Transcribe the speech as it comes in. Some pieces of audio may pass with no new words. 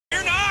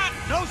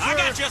I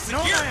got just the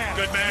gear.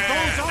 Good man.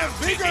 Those are Now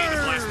take bigger. aim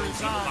and blast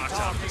those box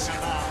office.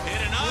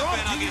 Hit enough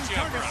and I'll get you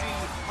a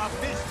prize.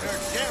 Mr.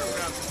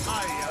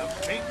 Jeremiah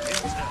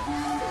Pinkerton.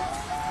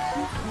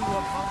 Who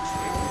amongst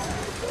you?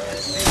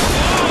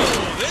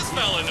 Oh, this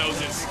fella knows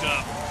his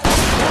stuff.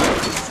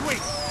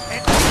 Sweet.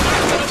 And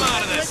Put him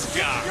out of this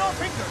guy. your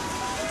fingers.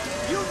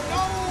 You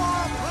know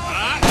our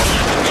problem.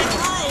 Get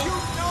through. You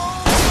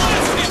know.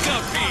 Let's pick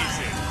up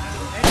easy.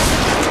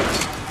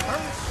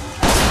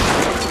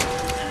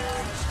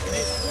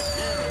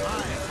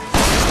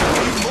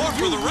 More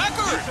for the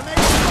record.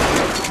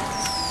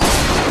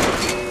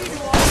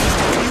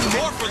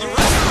 More for the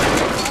record.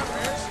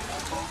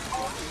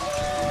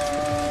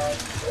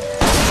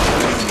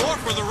 More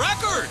for the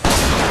record.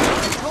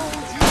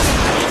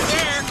 He's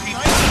there. Keep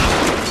it up.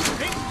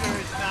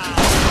 Fingers now.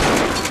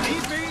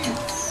 Easy.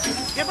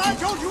 If I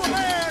told you a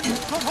man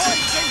from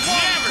hoist a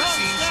Never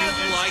seen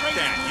shooting like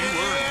that. You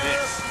earned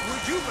this.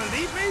 Would you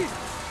believe me?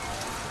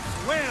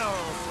 Well,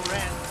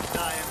 friends,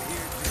 I am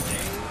here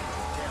today to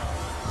tell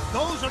you.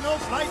 Those are no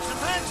flights of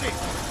fancy.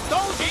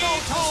 Those are no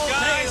tall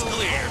Sky's tales.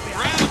 clear.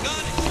 Grab a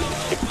gun and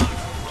shoot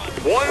those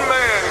boxes. One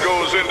man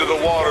goes into the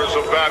waters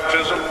of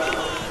baptism.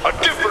 A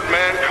different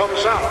man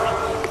comes out,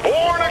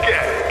 born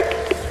again.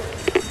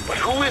 But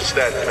who is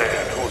that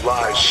man who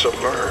lies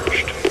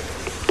submerged?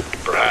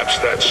 Perhaps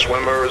that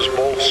swimmer is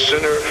both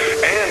sinner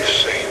and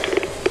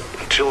saint,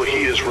 until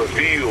he is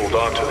revealed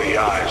unto the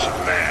eyes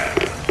of man.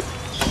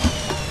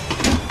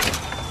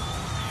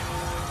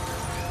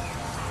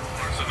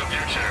 Wars of the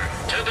future,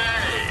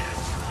 today!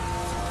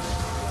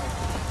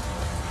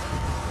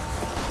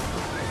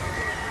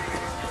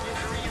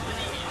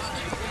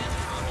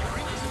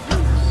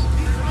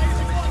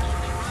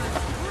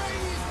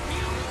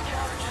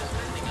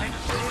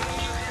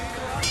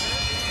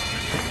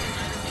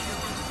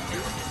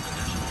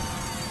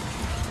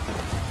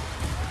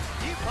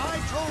 If I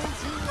told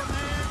you a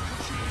man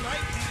could shoot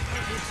lightning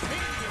with his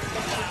fingers,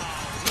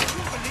 would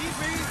you believe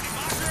me?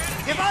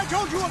 If I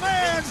told you a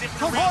man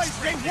could hoist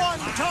a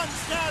one-ton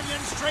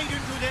stallion straight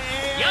into the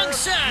air, Young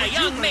sir, would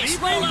young you miss,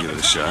 believe roll me? up Give it a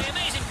and try shot. the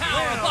amazing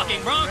power of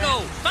bucking bronco.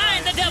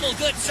 Find the devil,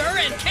 good sir,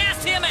 and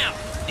cast him out.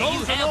 Do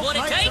you Those are have no what it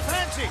flights takes? of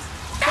fancy.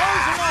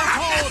 Those are no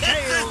tall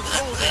tales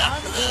told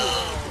behind the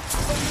pool.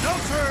 No,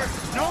 sir,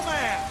 no,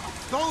 ma'am.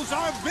 Those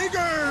are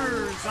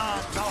biggers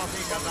I'm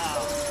talking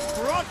about.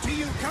 Brought to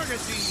you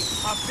courtesy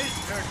of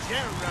Mr.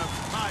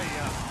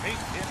 Jeremiah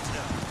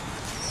Pinkerton.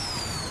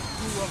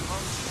 Who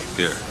amongst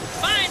you? Here.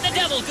 Find the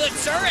devil, good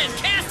sir, and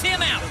cast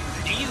him out.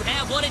 Do you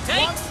have what it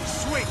One takes?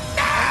 swing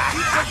and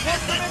keep the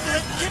weapon in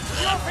it. Get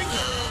your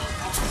finger.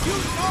 You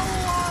know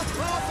our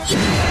problem.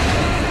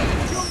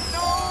 You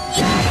know our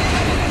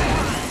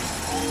crime.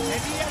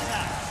 And he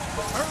attacks.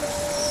 First,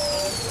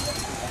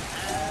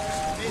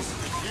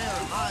 Mr.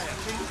 Jeremiah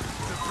Pinkerton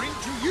to bring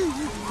to you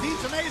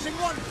these amazing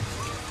ones.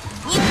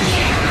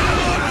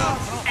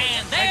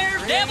 And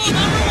there's devil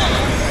number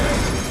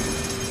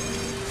one.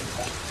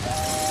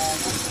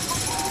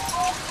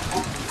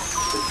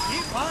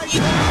 If I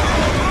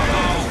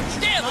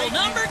Devil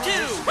number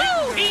two.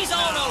 Woo! He's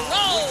on a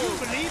roll. Would you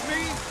believe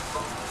me?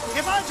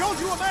 If I told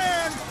you a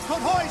man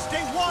could hoist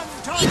a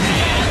one-ton...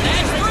 And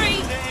that's three.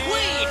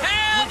 We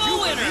have a Would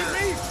you winner.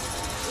 believe me?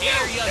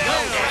 Here you go,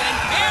 friend.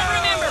 And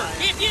remember,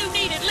 if you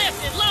need it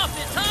lifted,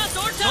 lofted, tossed,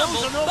 or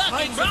tumbled, Those are no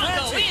bucking flights of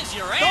bronco fancy. is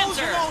your Those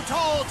answer. are no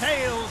tall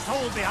tales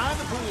told behind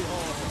the pool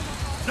hall.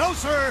 No,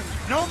 sir.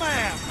 No,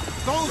 ma'am.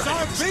 Those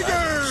are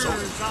biggers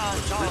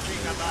I'm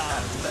talking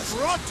about.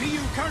 Brought to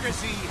you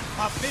courtesy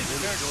of Mr.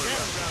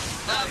 Jeremiah.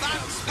 The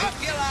Vox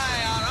Populi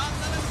are on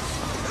the loose.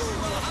 Who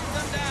will hunt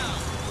them down?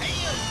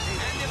 Hail,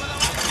 Andy with a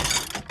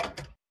light.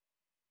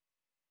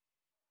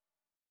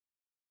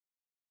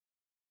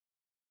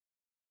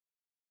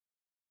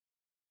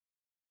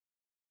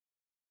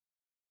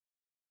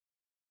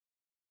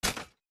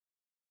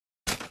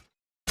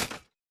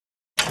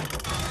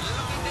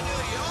 Looking to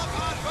do your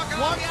part, One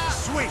Buccaneer?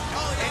 swing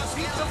and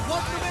see some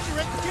wonderment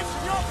and tip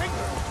your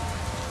finger.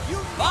 You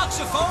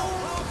Voxophone,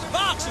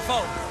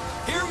 Voxophone.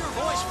 Hear your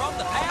voice from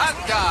the past. Hot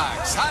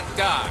dogs, hot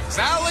dogs.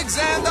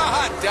 Alexander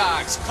Hot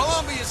Dogs.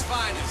 Columbia's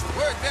finest.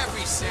 Worth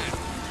every cent.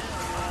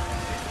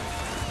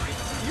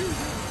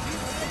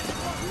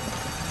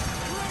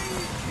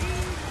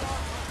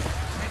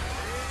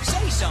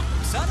 Say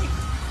something, Sonny.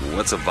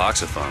 What's a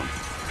voxophone?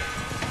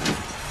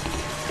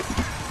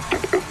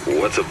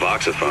 What's a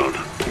voxophone?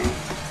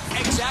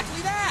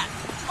 Exactly that.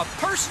 A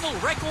personal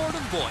record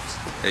of voice.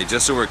 Hey,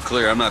 just so we're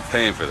clear, I'm not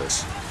paying for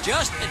this.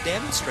 Just a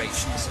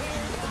demonstration. I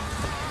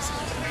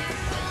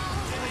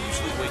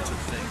usually wait till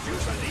things.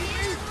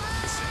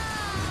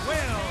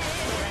 well.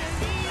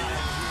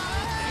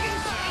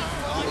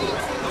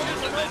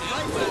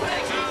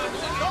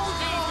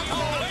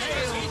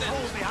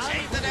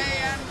 Save the day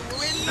and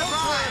win the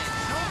prize.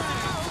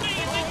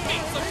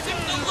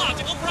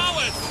 Technological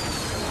prowess.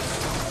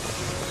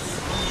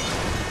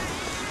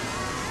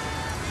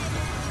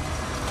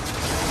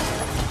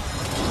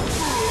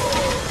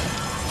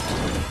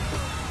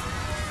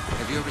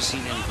 Have you ever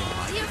seen anything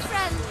like Dear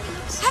friend,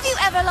 have you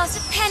ever lost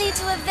a penny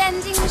to a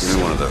vending Give me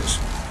machine. one of those.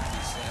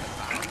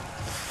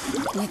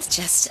 With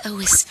just a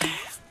whisper,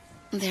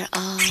 they're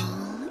all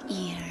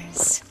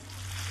ears.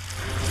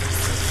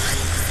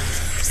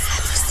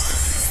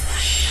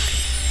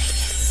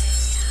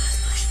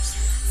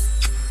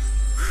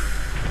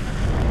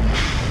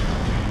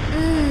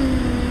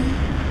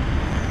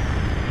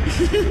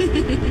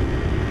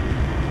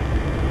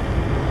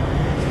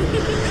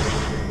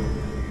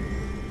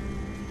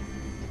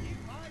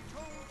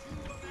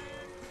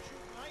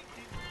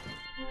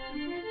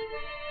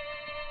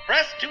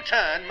 Press to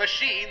turn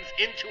machines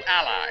into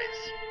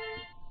allies.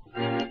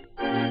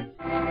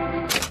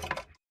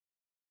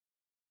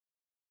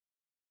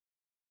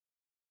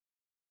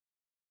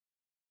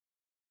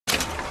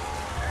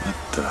 What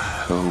the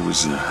hell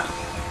was that?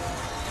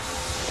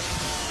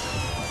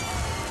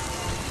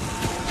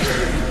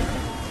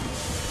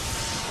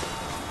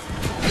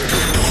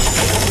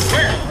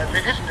 Well, if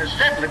it isn't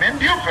Assemblyman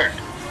Buford,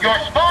 your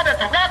spawn at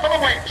the raffle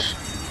awaits.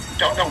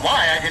 Don't know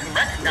why I didn't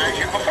recognize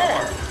you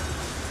before.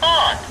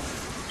 Odd.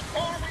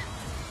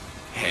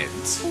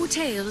 Heads. Or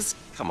tails.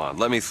 Come on,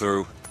 let me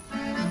through.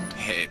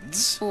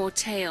 Heads? Or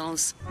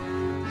tails.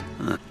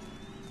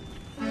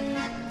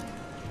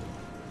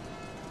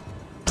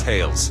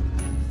 Tails.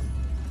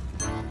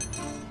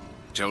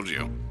 Told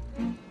you.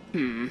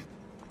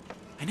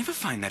 I never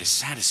find that as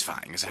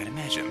satisfying as I'd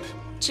imagined.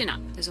 Chin up.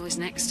 There's always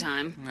next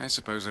time. I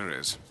suppose there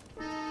is.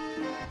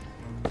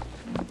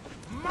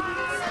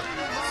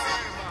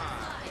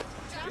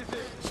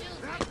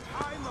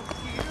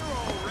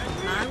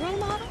 My role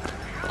model?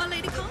 Or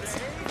Lady Constance?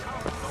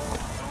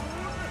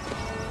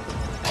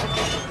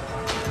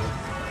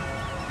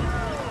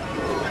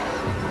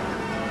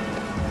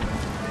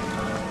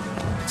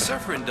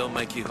 Suffering don't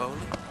make you holy.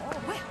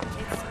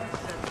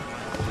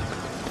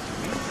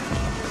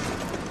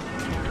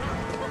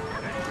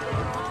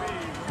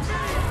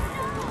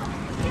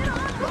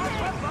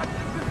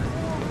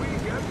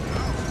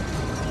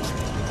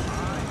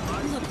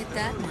 Look at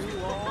that one.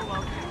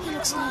 He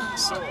looks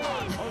lost.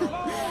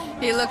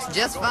 He looks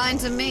just fine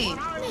to me.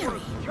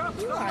 Mary,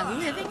 you are a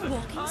living,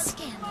 walking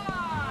scandal.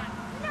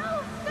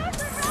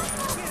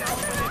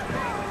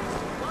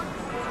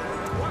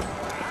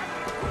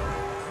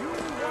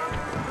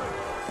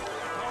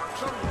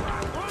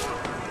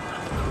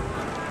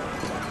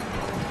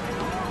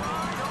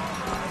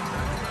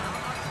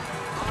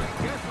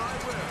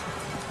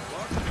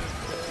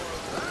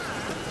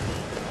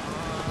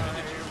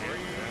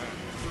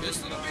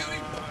 This little beauty?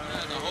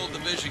 The whole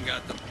division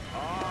got them.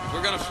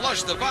 We're gonna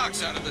flush the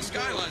box out of the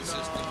Skyline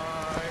system.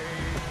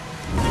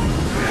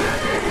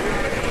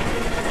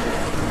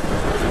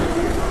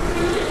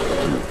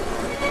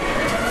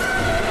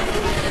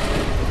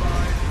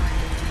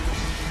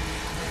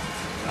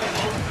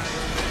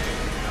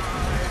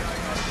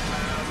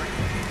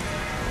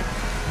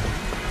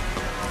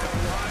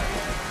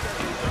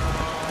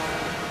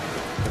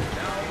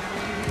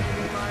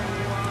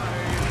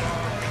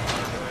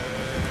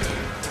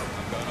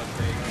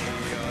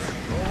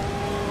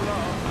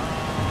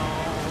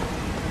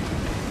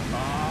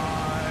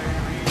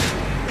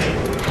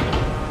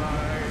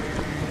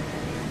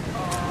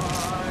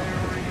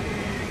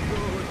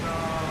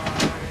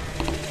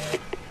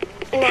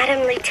 Madam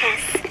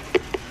Lutece,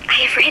 I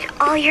have read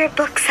all your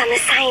books on the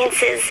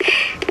sciences.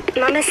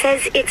 Mama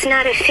says it's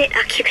not a fit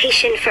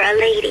occupation for a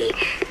lady,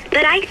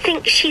 but I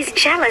think she's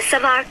jealous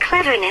of our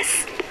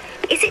cleverness.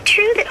 Is it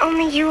true that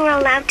only you are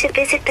allowed to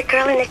visit the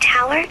girl in the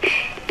tower?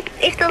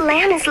 If the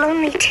lamb is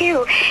lonely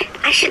too,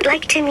 I should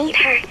like to meet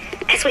her,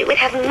 as we would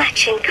have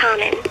much in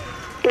common.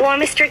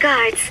 Warmest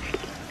regards,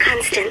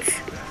 Constance.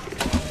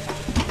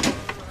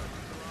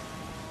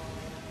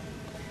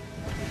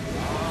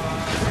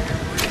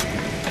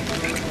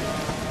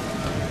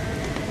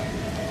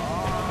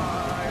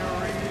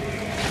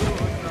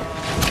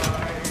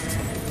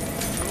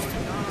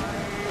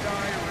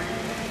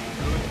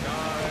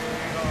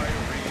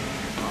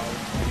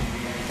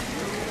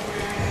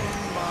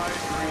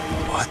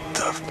 What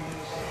the?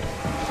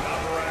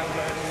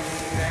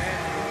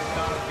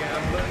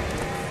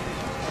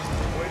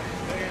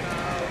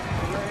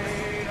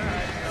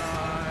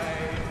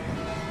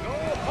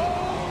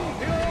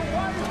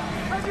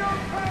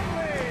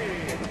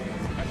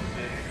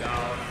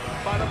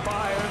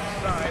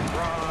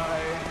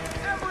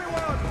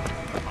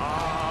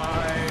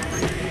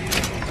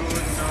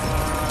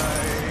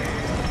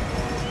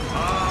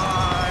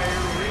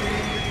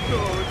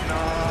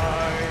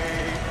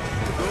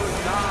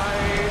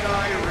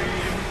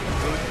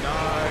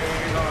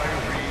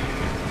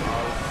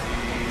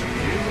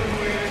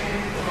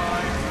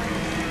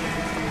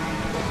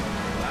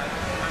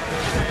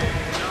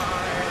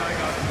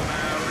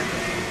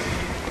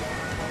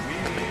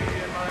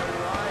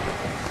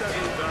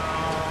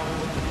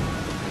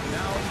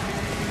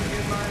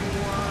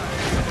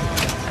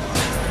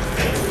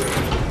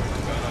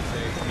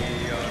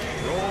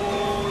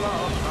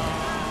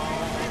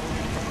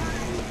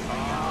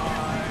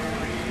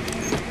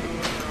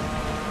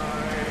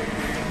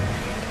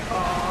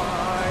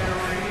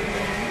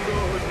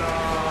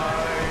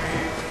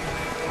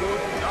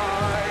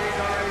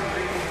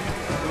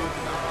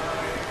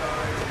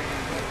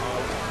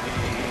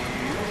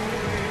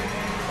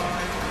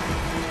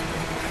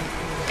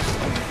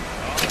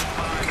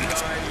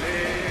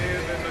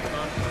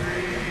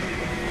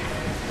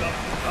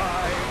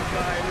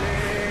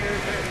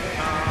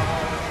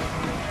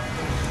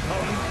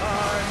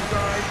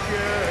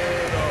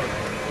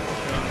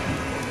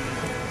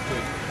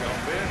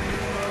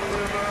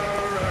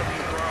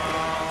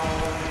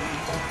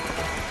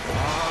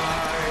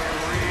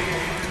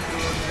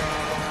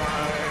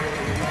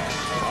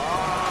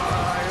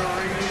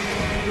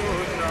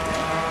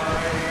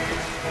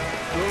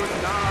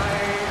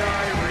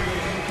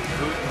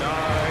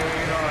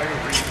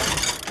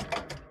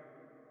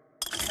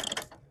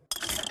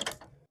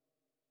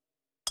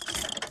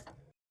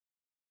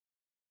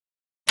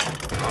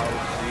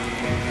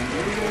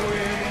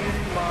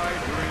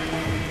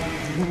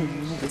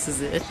 This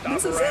is it.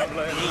 This is it.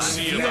 We'll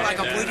see you like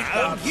I've waited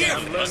all year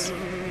for this.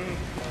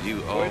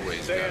 You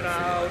always got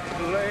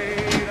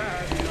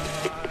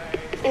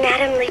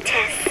Madam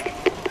Lutece,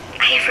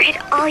 I have read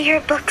all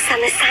your books on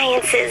the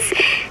sciences.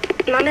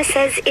 Mama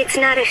says it's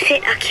not a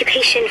fit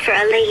occupation for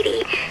a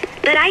lady,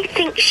 but I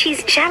think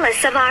she's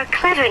jealous of our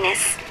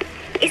cleverness.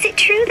 Is it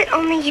true that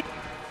only you...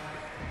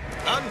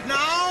 And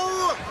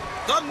now,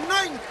 the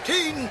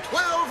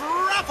 1912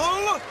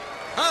 raffle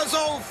has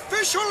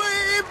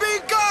officially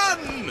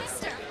begun!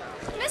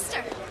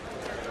 Mister!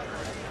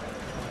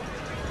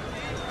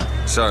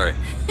 Sorry,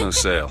 no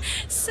sale.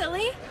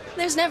 Silly.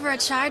 There's never a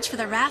charge for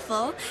the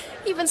raffle.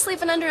 You've been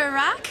sleeping under a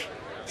rock?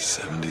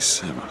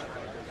 77.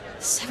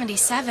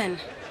 77.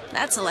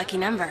 That's a lucky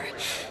number.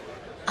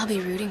 I'll be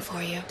rooting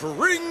for you.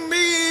 Bring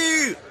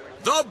me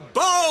the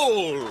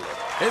bowl!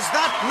 Is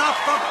that not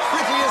the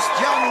prettiest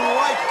young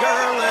white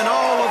girl in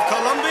all of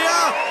Colombia?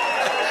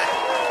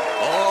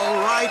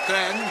 All right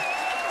then.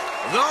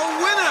 The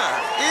winner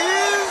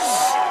is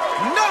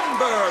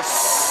number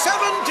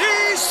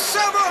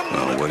 77!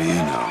 Well, what do you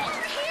know?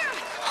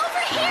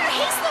 Over here!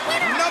 He's the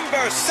winner!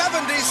 Number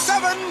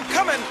 77,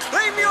 come and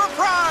claim your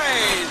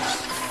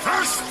prize!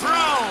 First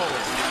throw!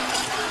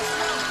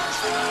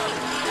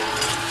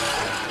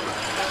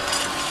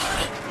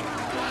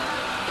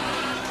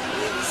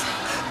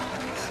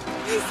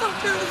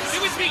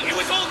 It was me! It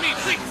was all me!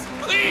 Please!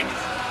 Please!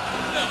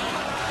 No!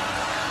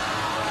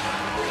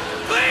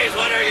 Please,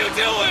 what are you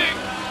doing?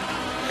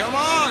 Come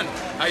on!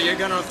 Are you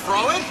gonna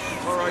throw it?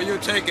 Or are you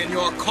taking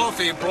your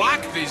coffee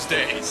black these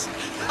days?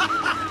 Let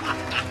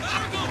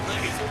her go,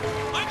 please!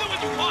 I know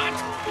what you want!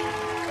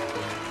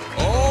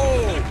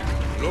 Oh!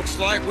 Looks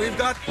like we've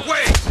got...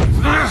 Wait!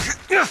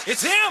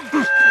 It's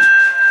him!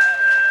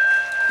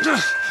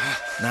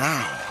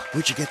 Now,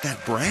 where'd you get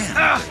that brand,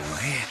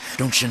 boy?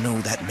 Don't you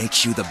know that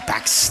makes you the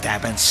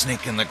backstabbing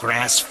snake in the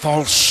grass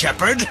false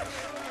shepherd?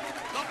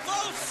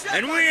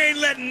 And we ain't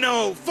letting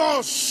no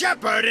false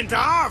shepherd into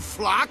our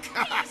flock.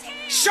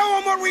 Show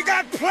them what we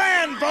got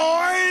planned,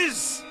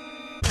 boys!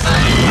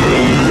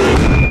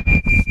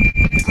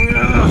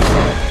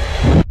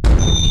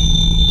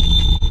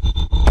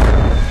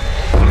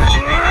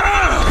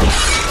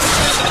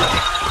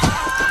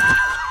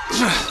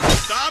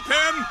 Stop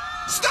him!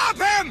 Stop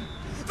him!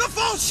 The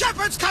false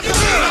shepherd's coming to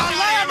lead our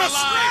lamb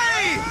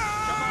astray!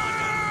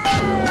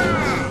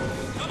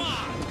 Come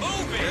on,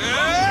 move it!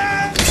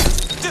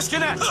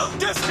 Disconnect!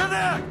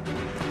 Disconnect!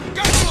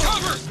 Got you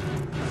covered!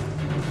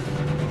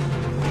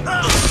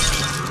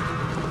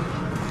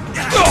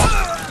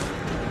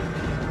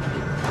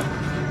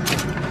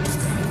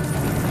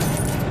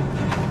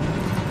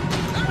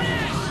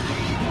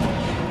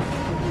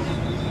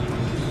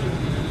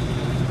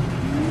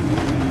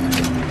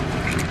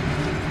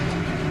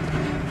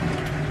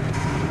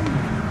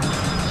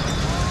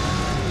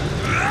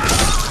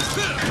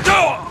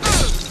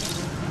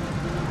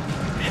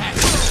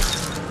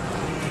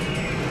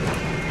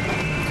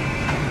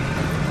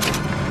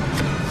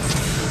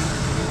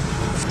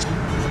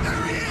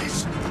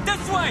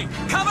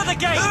 Cover the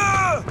gate!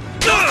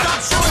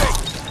 Stop shooting!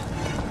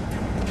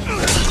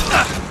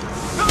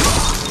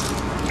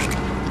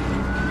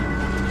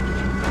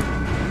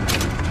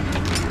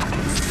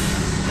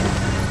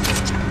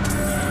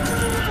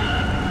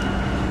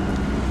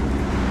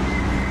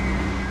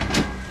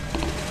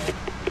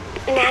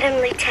 Madam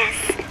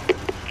Lutece,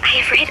 I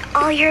have read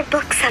all your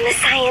books on the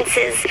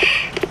sciences.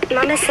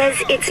 Mama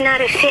says it's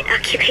not a fit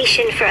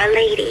occupation for a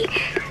lady,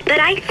 but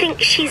I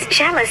think she's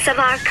jealous of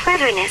our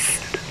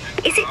cleverness.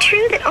 Is it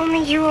true that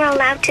only you are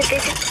allowed to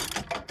visit?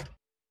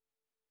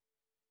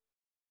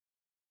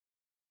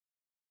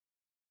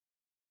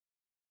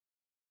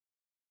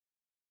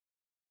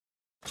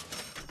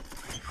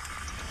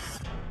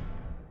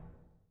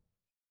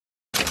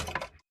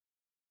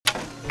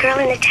 Girl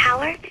in the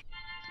tower?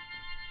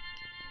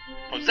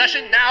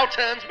 Possession now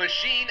turns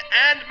machine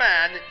and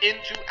man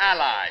into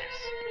allies.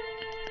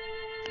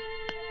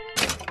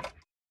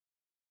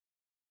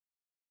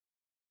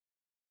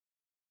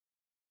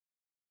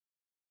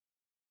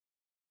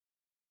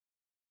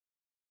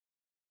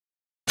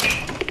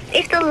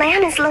 If the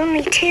lamb is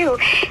lonely too,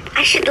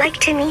 I should like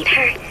to meet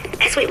her,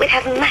 as we would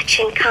have much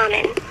in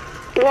common.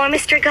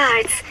 Warmest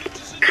regards,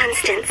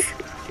 Constance.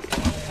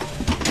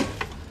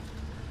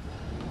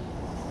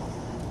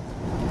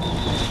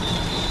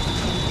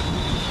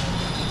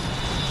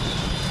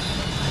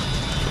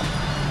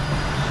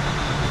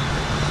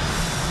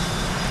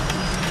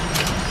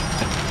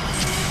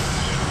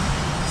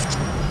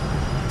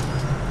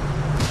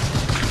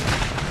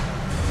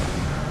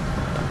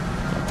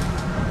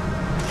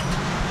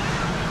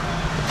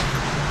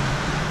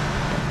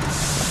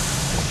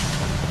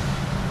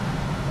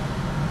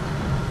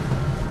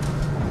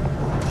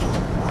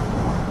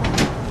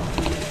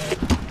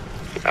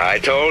 I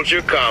told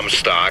you,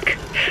 Comstock.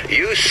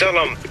 You sell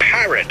 'em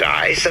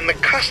paradise, and the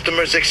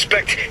customers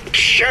expect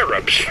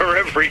cherubs for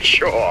every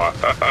chore.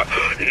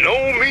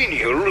 No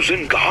menials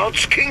in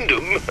God's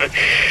kingdom.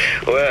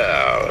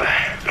 Well,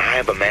 I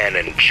have a man man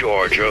in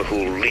Georgia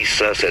who'll lease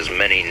us as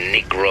many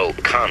Negro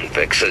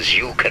convicts as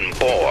you can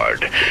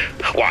board.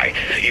 Why,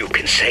 you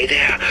can say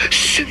they're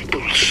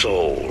simple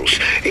souls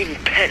in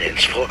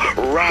penance for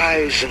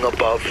rising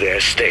above their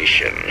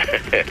station.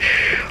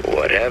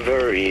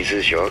 Whatever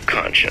eases your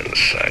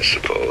conscience, I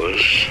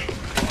suppose.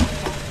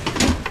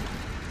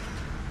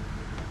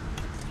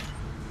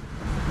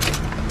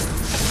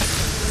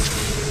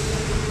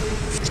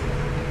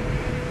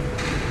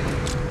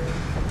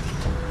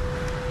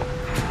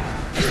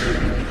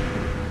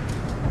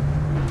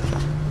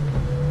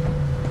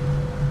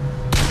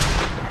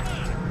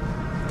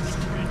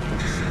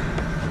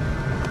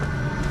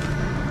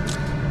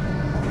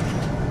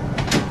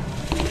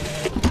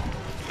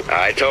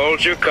 I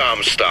told you,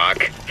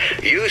 Comstock.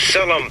 You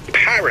sell them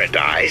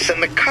paradise,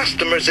 and the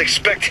customers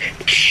expect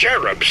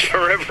cherubs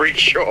for every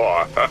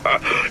chore.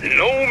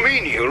 No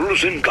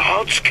menials in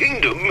God's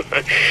kingdom.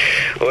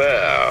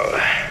 Well,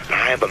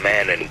 I have a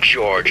man in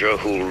Georgia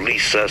who'll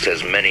lease us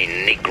as many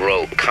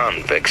Negro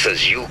convicts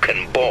as you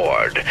can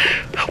board.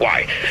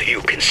 Why,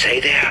 you can say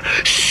they're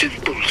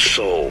simple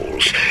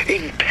souls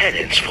in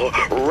penance for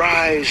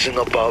rising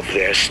above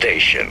their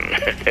station.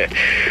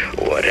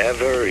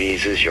 Whatever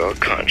eases your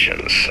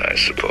conscience, I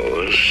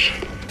suppose.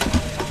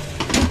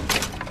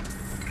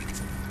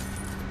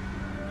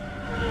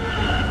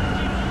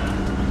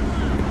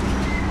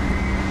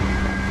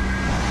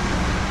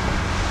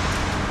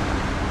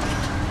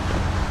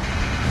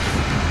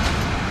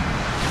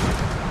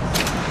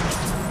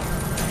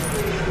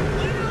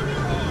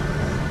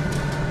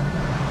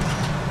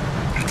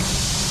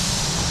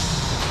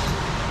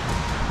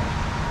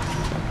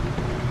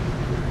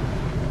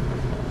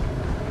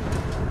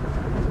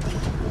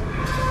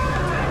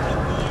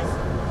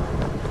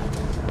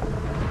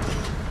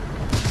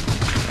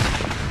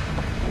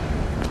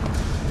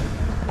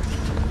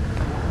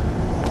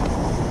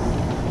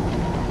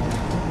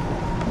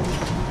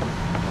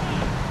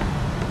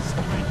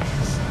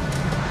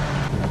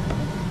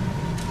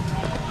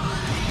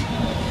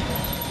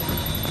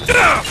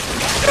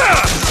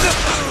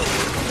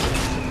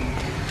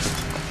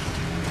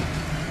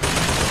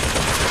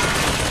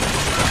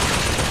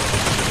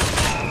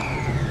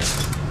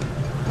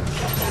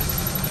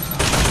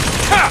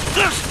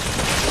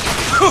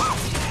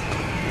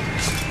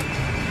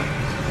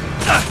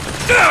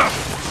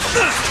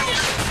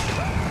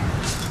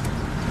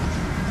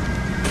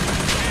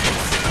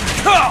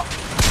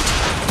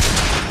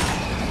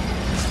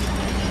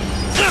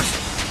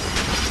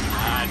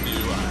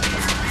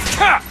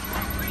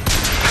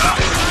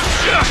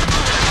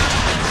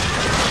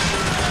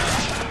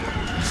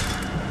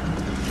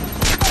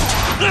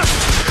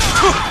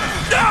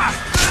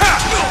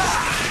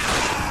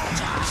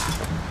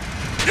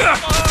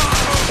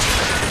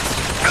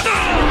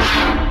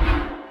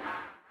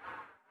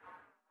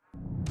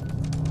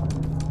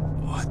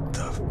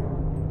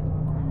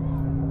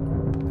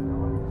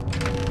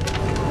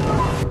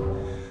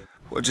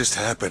 What just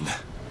happened?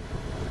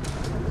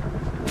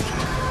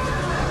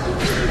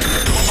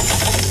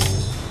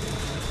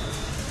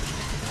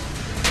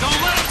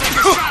 Don't let him take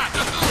a shot!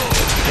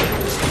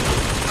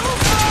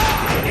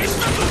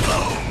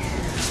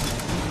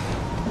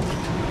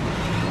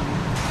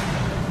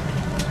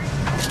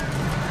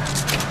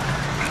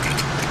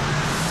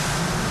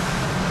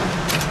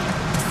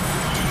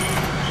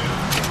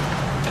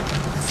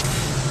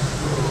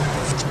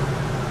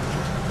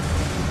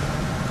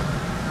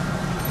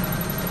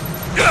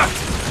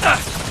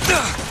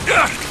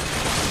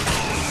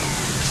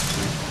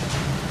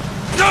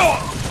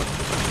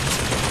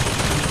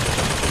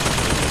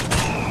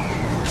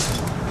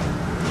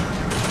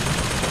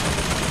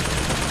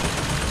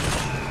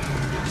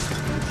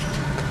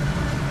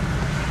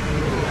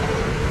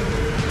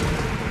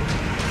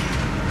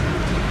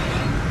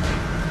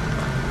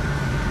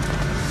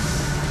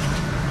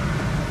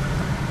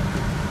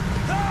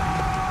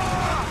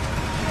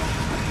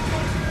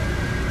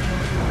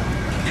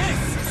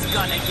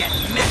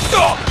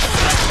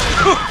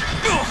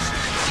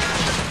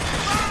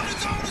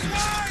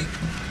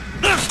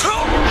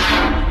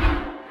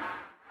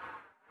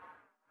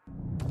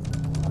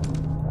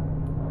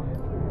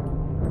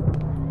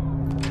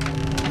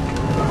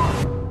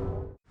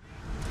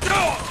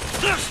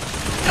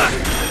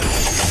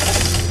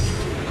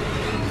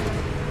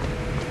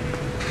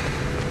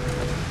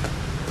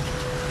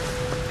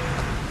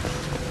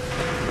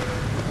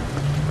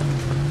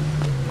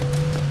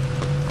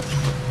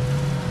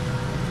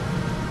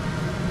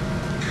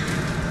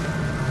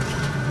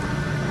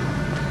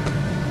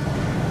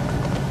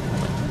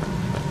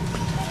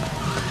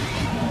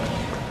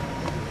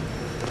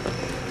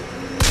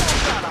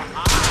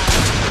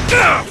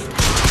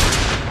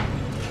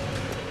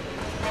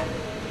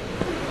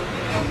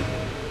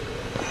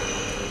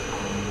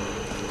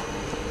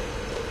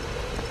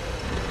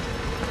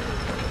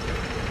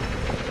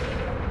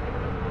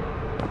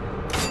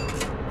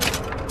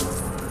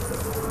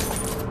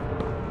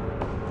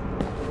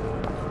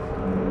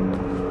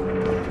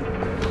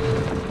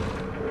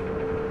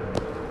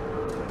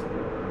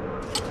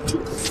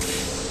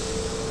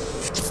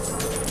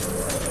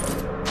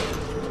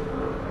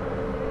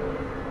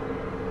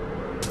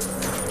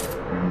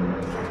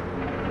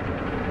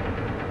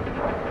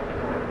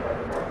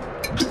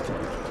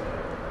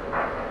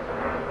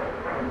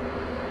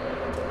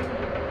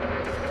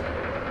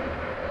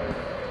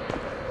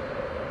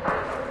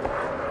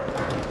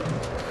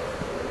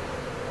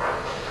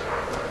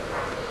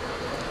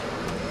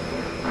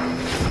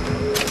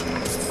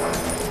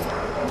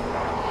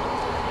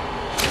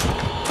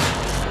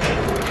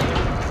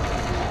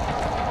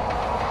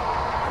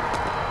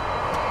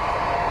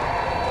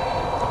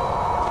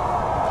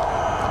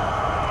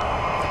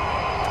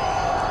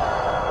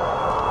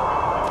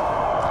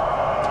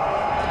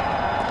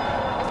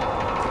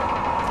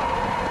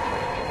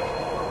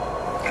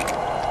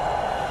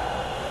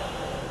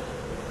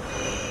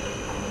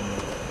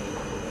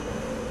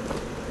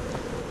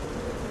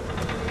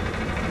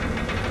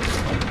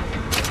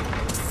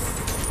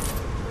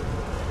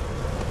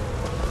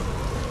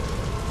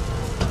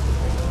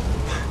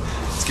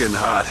 getting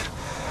hot.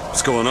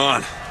 What's going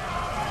on?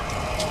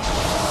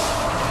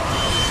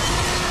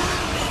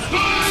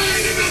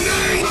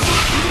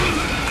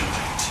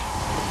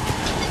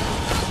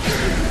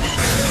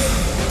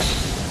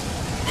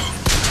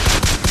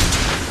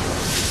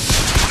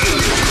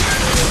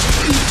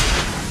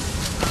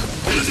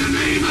 In the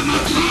name of the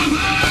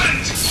prophet!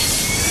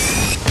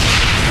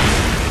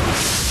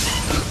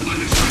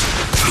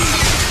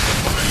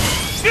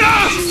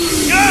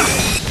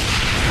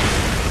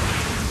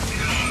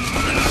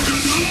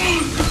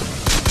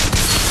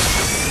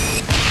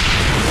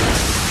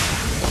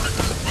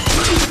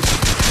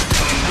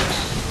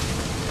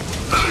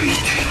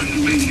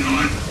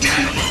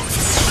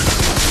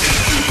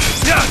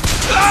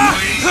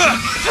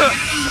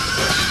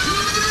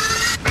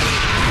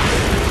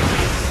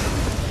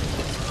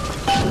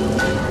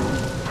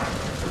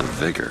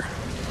 Vigor.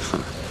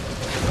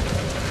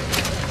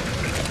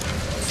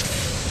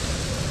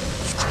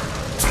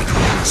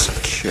 It's a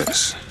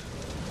kiss.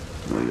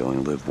 Well, you only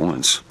live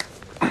once.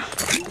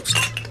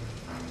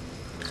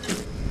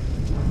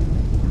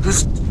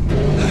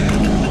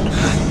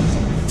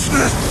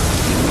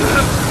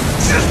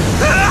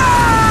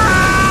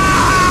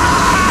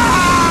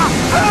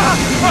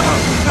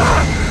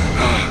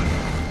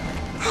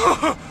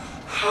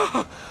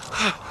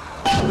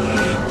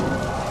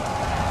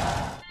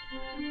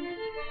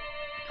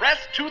 Press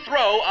to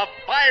throw a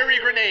fiery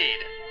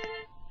grenade.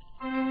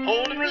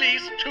 Hold and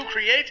release to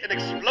create an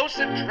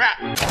explosive trap.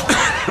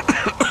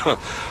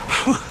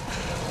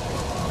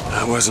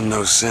 That wasn't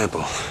no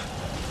sample.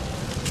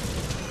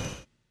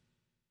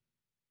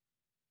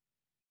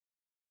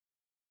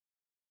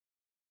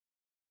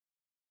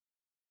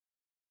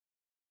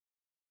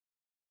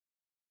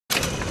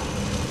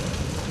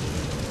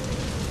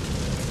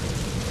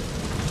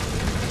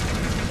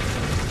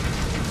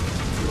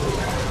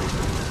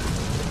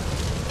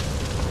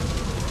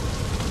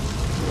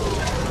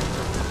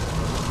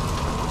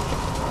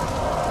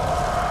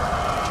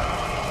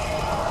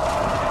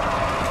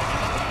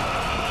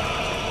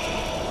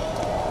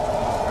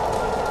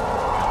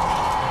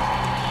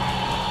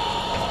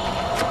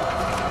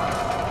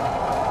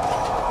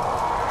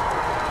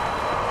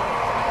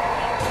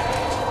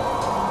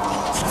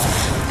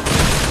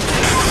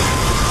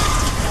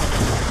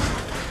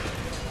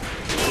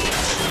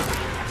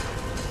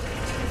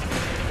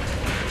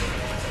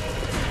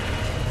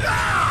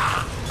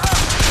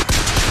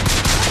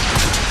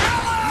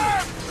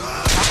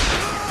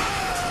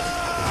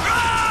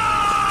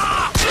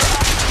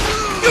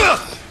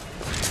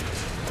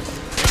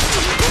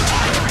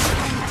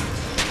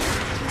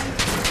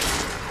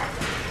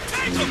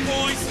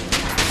 Boys!